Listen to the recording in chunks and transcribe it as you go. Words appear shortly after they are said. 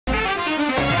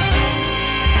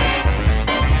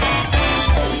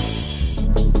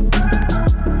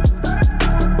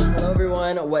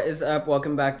everyone, what is up?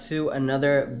 Welcome back to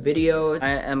another video.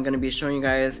 I am going to be showing you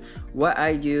guys what I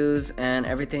use and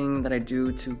everything that I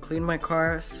do to clean my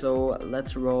car. So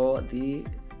let's roll the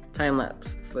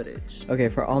time-lapse footage. Okay,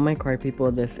 for all my car people,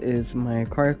 this is my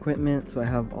car equipment. So I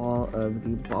have all of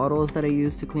the bottles that I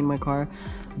use to clean my car,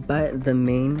 but the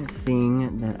main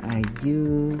thing that I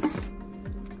use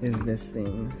is this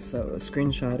thing. So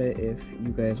screenshot it if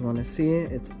you guys want to see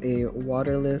it. It's a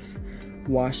waterless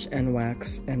wash and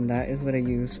wax, and that is what I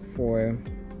use for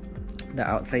the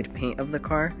outside paint of the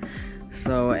car.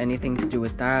 So anything to do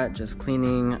with that, just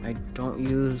cleaning. I don't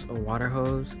use a water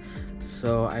hose,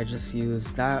 so I just use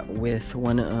that with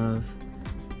one of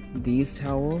these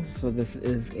towels. So this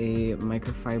is a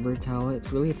microfiber towel.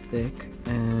 It's really thick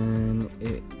and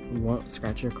it won't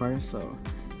scratch your car, so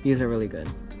these are really good.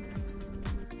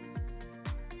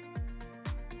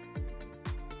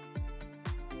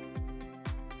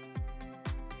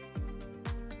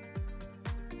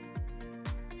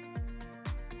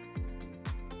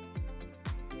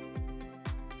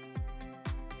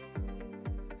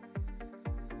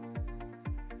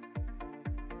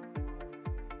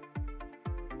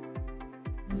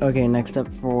 Okay, next up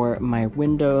for my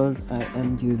windows, I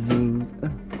am using,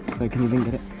 if I can even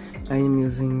get it, I am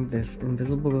using this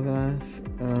invisible glass.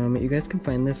 You guys can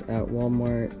find this at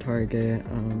Walmart, Target,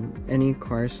 any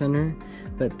car center,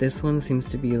 but this one seems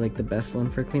to be like the best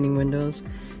one for cleaning windows.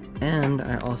 And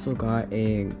I also got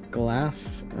a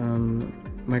glass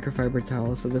microfiber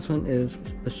towel. So this one is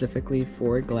specifically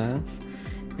for glass,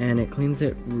 and it cleans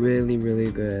it really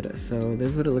good. So this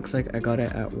is what it looks like. I got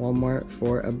it at Walmart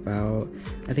for about,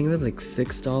 I think it was like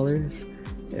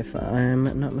 $6 if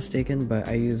I'm not mistaken, but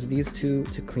I use these two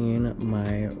to clean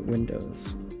my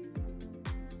windows.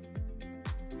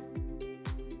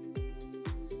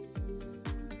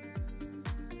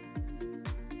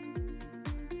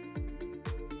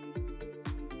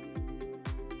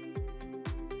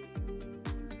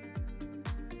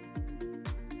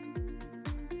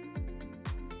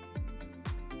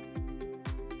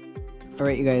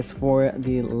 Alright you guys, for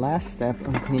the last step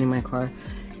of cleaning my car,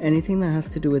 anything that has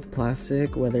to do with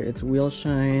plastic, whether it's wheel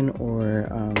shine or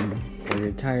for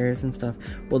your tires and stuff.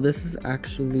 Well, this is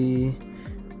actually,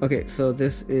 okay, so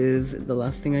this is the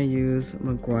last thing I use,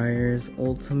 Meguiar's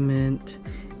Ultimate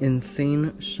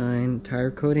Insane Shine Tire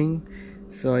Coating.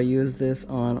 So I use this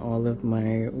on all of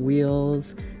my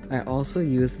wheels. I also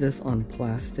use this on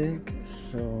plastic,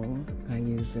 so I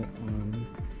use it on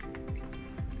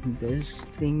this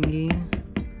thingy,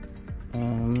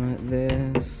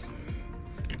 this,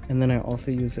 and then I also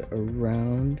use it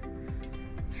around.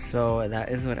 So that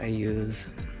is what I use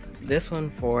this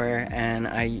one for, and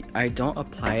I don't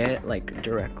apply it like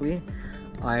directly.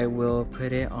 I will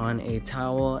put it on a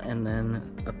towel and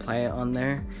then apply it on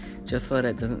there just so that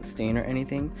it doesn't stain or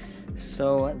anything.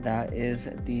 So that is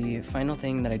the final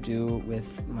thing that I do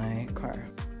with my car.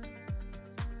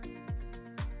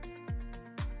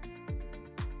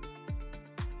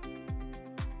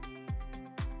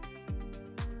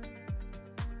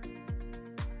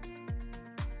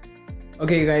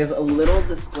 Okay you guys, a little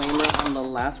disclaimer on the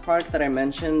last product that I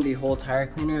mentioned, the whole tire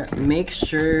cleaner. Make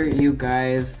sure you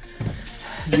guys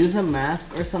use a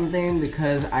mask or something,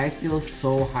 because I feel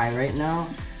so high right now.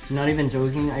 Not even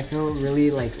joking, I feel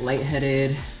really like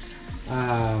lightheaded.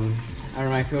 I don't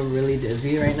know, I feel really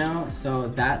dizzy right now. So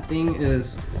that thing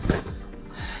is,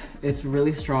 it's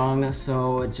really strong,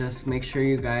 so just make sure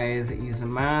you guys use a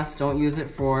mask. Don't use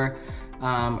it for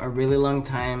a really long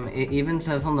time. It even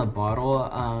says on the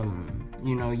bottle,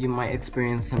 you know, you might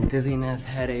experience some dizziness,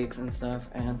 headaches and stuff,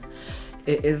 and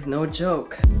it is no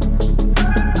joke.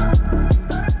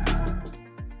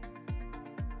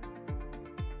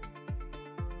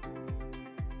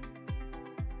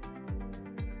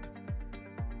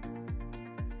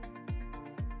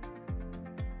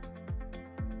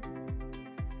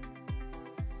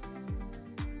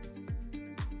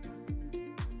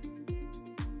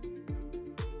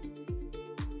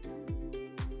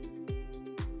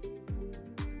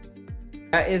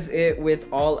 That is it with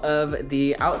all of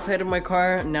the outside of my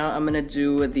car. Now I'm gonna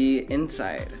do the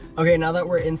inside. Okay, now that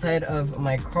we're inside of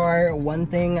my car, one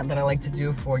thing that I like to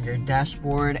do for your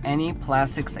dashboard, any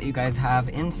plastics that you guys have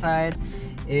inside,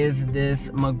 is this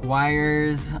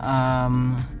Meguiar's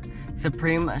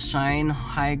Supreme Shine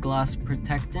High Gloss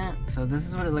Protectant. So this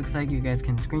is what it looks like. You guys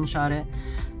can screenshot it.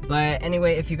 But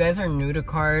anyway, if you guys are new to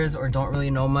cars or don't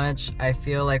really know much, I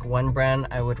feel like one brand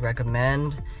I would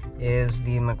recommend is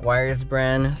the Meguiar's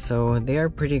brand. So they are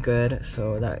pretty good.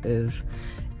 So that is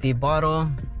the bottle.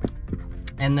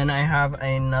 And then I have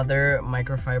another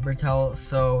microfiber towel.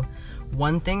 So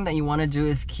one thing that you want to do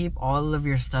is keep all of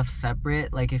your stuff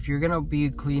separate. Like if you're gonna be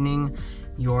cleaning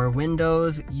your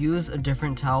windows, use a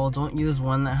different towel. Don't use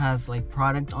one that has like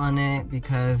product on it,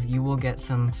 because you will get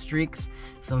some streaks,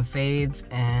 some fades,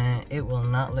 and it will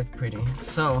not look pretty.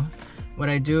 So what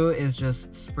I do is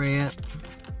just spray it,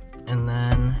 and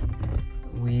then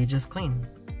we just clean.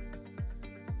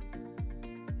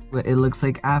 What it looks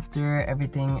like after,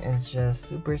 everything is just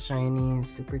super shiny,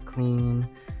 super clean.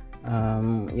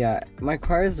 Yeah, my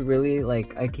car is really,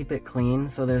 like, I keep it clean,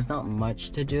 so there's not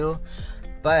much to do,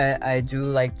 but I do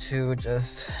like to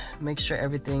just make sure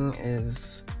everything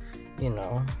is, you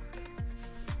know,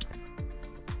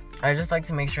 I just like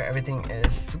to make sure everything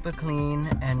is super clean.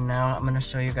 And now I'm gonna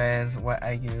show you guys what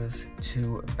I use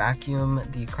to vacuum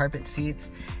the carpet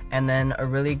seats, and then a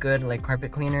really good like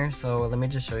carpet cleaner. So let me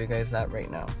just show you guys that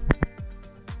right now.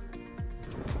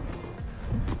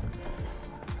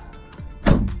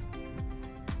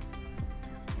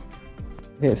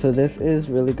 Okay, so this is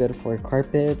really good for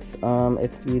carpets.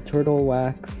 It's the Turtle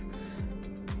Wax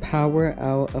Power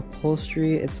Out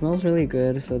Upholstery. It smells really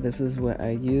good, so this is what I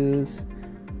use.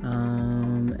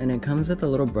 And it comes with a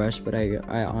little brush, but I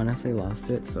honestly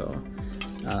lost it, so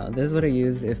this is what I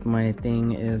use if my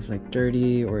thing is like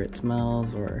dirty or it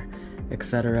smells or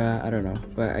etc. I don't know,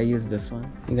 but I use this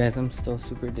one. You guys, I'm still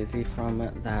super dizzy from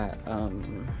that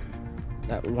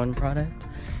one product.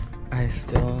 I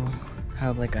still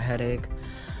have like a headache.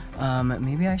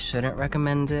 Maybe I shouldn't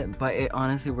recommend it, but it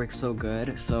honestly works so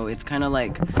good. So it's kind of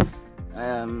like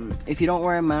if you don't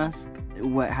wear a mask,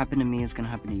 what happened to me is gonna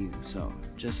happen to you, so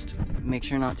just make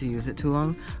sure not to use it too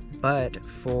long. But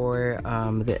for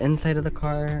the inside of the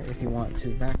car, if you want to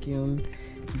vacuum,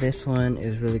 this one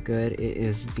is really good. It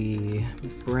is the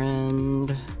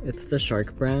brand, it's the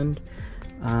Shark brand,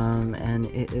 and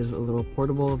it is a little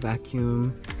portable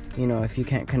vacuum. You know, if you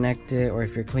can't connect it or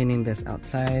if you're cleaning this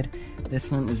outside, this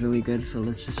one is really good. So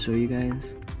let's just show you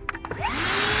guys.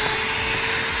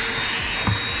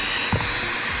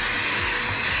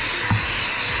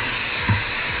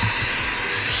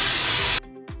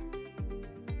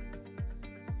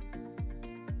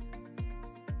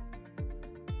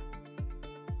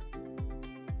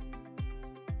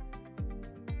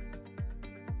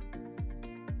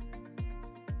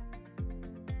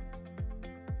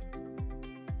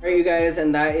 Alright you guys,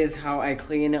 and that is how I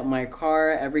clean my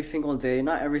car every single day.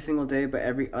 Not every single day, but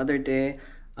every other day.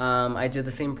 I do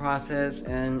the same process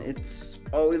and it's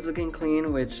always looking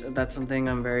clean, which that's something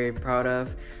I'm very proud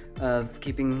of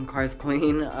keeping cars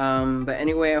clean. But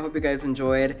anyway, I hope you guys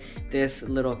enjoyed this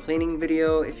little cleaning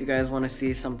video. If you guys want to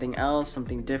see something else,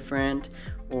 something different,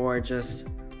 or just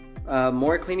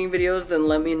more cleaning videos, then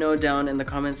let me know down in the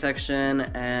comment section.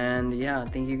 And yeah,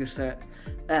 thank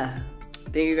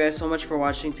you guys so much for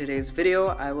watching today's video.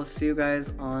 I will see you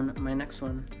guys on my next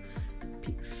one.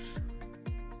 Peace.